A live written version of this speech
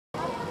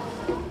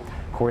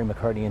Corey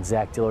McCartney and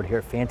Zach Dillard here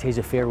at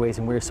Fantasia Fairways,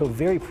 and we're so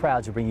very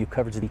proud to bring you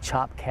coverage of the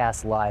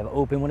Chopcast Live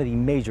Open, one of the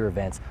major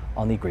events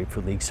on the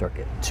Grapefruit League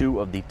circuit. Two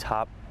of the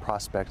top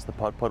prospects the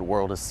putt-putt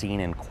world has seen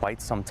in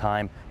quite some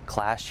time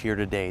clash here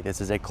today. This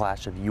is a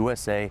clash of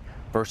USA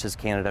versus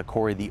Canada.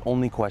 Corey, the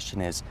only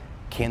question is,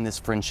 can this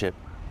friendship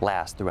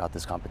last throughout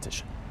this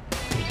competition?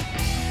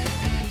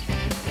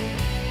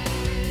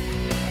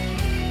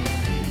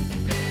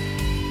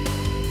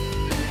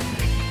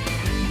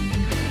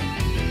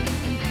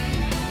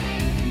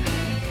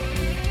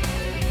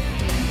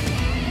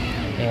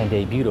 And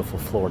a beautiful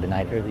floor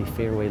tonight, early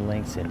fairway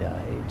lengths, and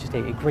just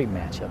a great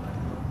matchup.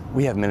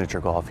 We have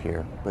miniature golf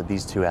here, but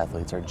these two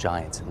athletes are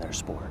giants in their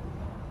sport.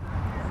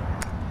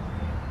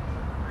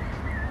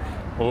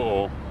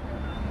 Uh-oh.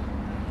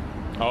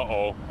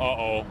 Uh-oh.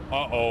 Uh-oh.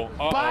 Uh-oh.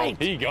 Uh-oh. Bite!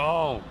 He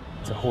gone.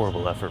 It's a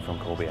horrible effort from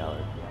Kolby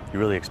Allard. You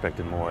really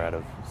expected more out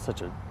of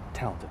such a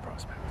talented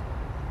prospect.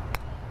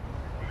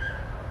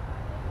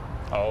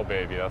 Oh,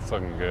 baby, that's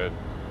looking good.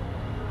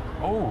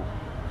 Oh.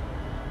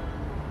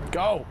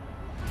 Go.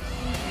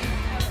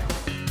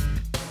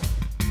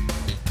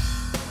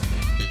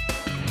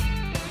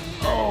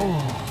 Oh.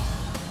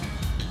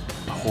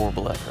 A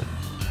horrible effort.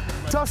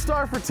 Tough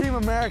start for Team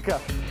America.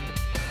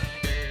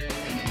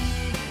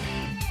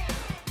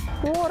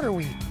 What are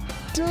we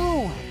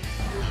doing?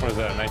 What is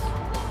that, a nice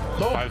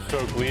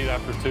 5-stroke lead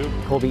after 2?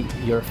 Kolby,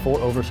 you're 4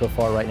 over so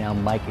far right now.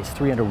 Mike is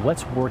 3 under.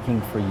 What's working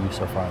for you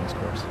so far on this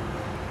course?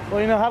 Well,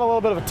 had a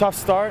little bit of a tough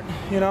start,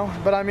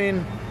 but I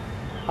mean,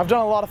 I've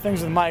done a lot of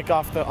things with Mike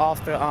off the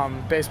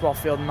baseball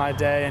field in my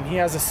day, and he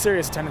has a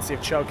serious tendency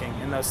of choking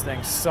in those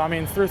things. So, I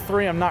mean, through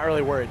 3, I'm not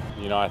really worried.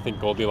 I think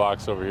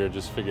Goldilocks over here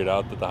just figured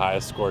out that the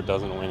highest score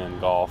doesn't win in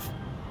golf.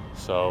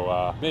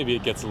 So maybe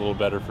it gets a little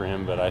better for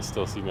him, but I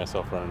still see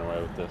myself running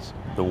away with this.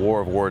 The war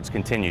of words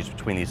continues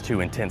between these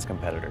two intense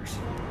competitors.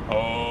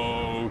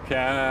 Oh,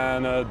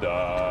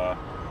 Canada,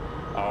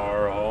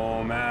 our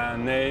home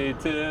and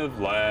native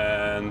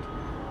land,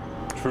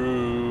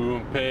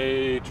 true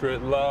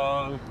patriot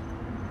love.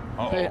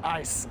 Uh-oh. Hey,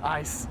 ice.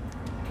 Ice.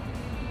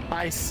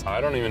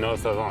 I don't even know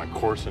if that's on a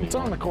course anymore. It's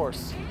on the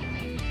course.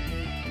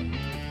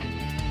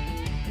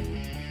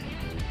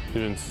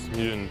 You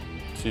didn't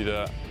see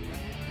that?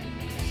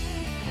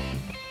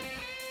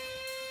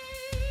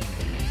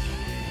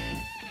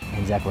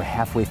 And Zach, we're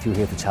halfway through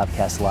here at the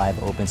Chopcast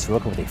Live Open.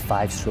 Soroka with a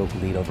 5-stroke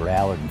lead over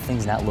Allard, and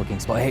things not looking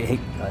small. Hey,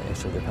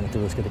 actually, they're coming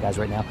through. Let's get the guys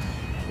right now.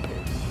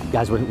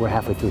 Guys, we're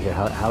halfway through here.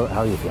 How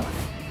are you feeling?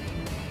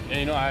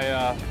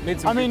 Yeah, I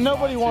made some. I mean,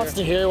 nobody wants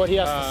to hear what he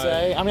has to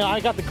say. I mean, I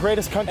got the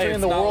greatest country in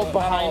the world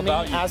behind me,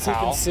 as he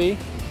can see.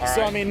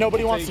 So, I mean,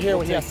 nobody wants to hear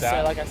what he has to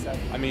say, like I said.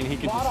 I mean, he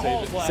could just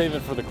save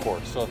it for the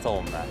course, so that's all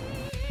I'm at.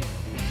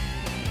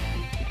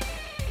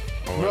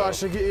 Bro, I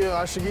should get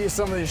you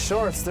some of these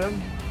shorts, dude.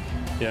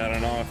 Yeah, I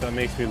don't know if that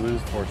makes me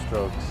lose 4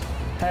 strokes.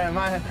 Hey,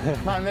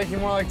 might make you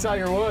more like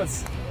Tiger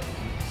Woods.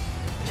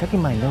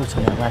 Checking my notes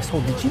on that last hole,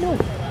 did you know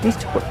these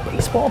two are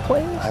baseball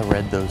players? I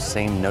read those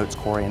same notes,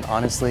 Corey, and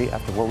honestly,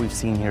 after what we've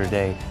seen here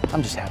today,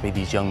 I'm just happy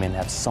these young men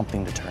have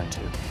something to turn to.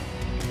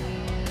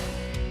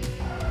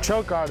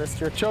 Choke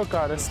artist, you're a choke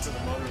artist.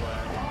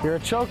 You're a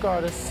choke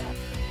artist.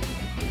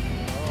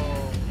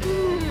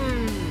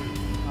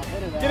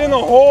 Get in the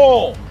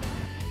hole!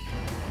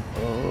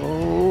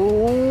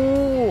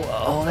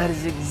 Oh, that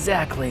is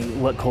exactly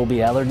what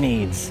Kolby Allard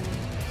needs.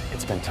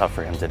 It's been tough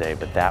for him today,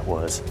 but that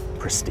was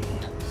pristine.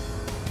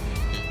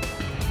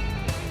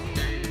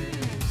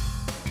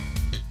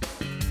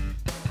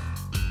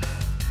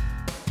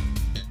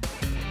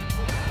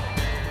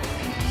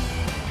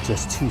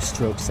 Just 2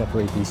 strokes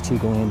separate these two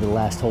going into the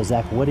last hole.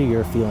 Zach, what are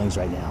your feelings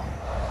right now?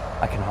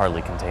 I can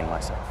hardly contain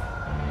myself.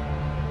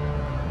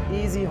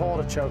 Easy hole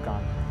to choke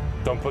on.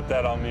 Don't put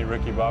that on me,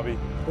 Ricky Bobby.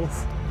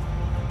 Oof.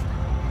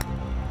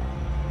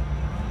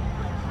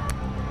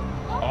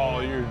 Oh,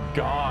 you're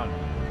gone.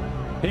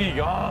 He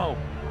gone.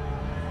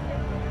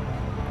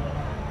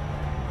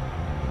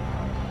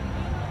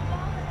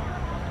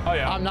 Oh,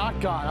 yeah. I'm not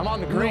gone. I'm on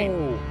the green.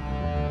 No.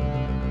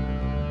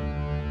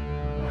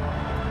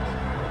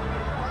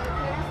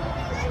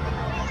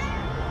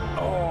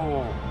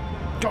 Oh.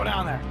 Go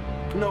down there.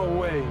 No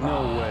way.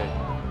 No way.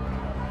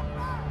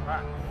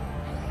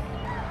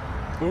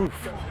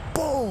 Oof.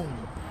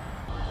 Boom.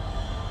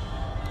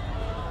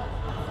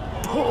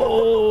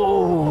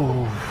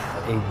 Oh,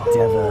 a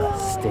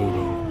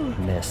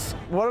devastating miss.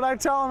 What did I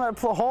tell him at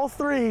hole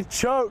 3? He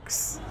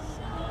chokes.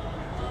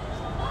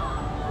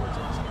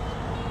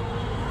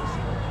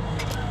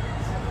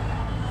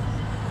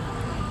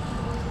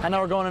 I know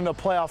we're going into a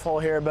playoff hole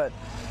here, but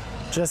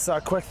just a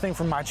quick thing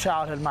from my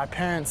childhood. My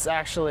parents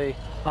actually,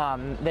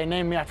 they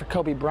named me after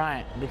Kobe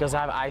Bryant because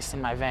I have ice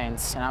in my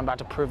veins, and I'm about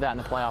to prove that in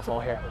the playoff hole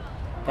here.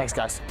 Thanks,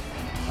 guys.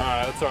 All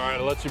right, that's all right.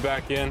 I'll let you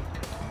back in.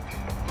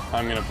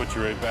 I'm going to put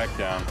you right back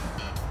down.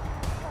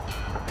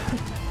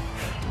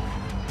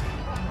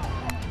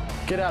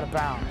 Get out of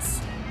bounds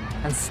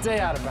and stay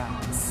out of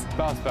bounds.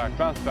 Bounce back,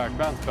 bounce back,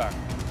 bounce back.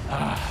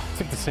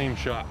 Took the same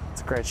shot.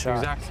 It's a great shot.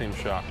 Exact same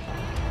shot.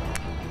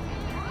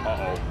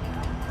 Uh-oh.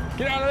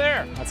 Get out of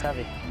there. That's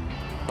heavy.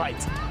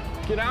 Bite.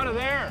 Get out of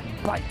there.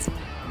 Bite.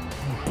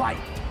 Bite.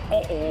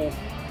 Uh-oh.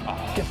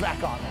 Get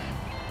back on there.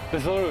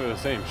 It's literally the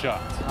same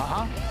shot.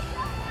 Uh-huh.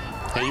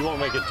 Hey, you won't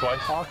make it twice?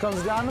 All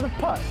comes down to the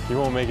putt. You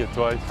won't make it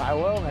twice? I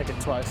will make it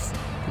twice.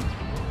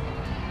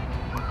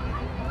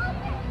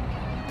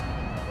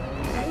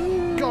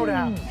 Go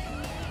down.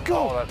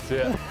 Go. Oh, that's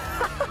it.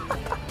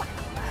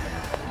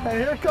 And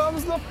here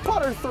comes the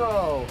putter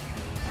throw.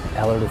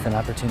 Allard with an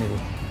opportunity.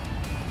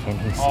 Can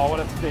he see? Oh, what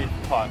a safe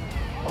putt.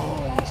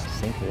 Oh,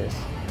 sink this.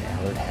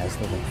 Allard has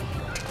the lead.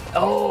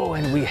 Oh,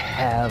 and we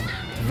have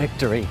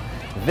victory.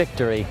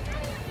 Victory.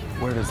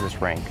 Where does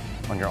this rank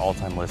on your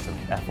all-time list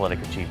of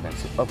athletic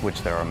achievements, of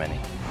which there are many?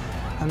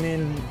 I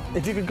mean,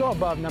 if you could go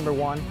above number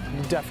one,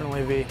 you'd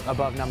definitely be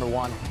above number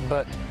one.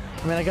 But,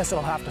 I mean, I guess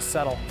it'll have to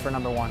settle for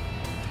number one.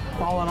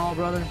 All in all,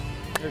 brother,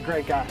 you're a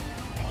great guy.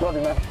 Love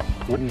you, man.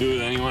 Wouldn't do it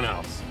with anyone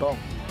else. Boom.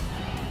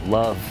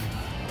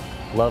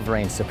 Love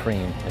reigns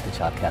supreme at the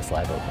Chopcast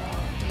Live Open.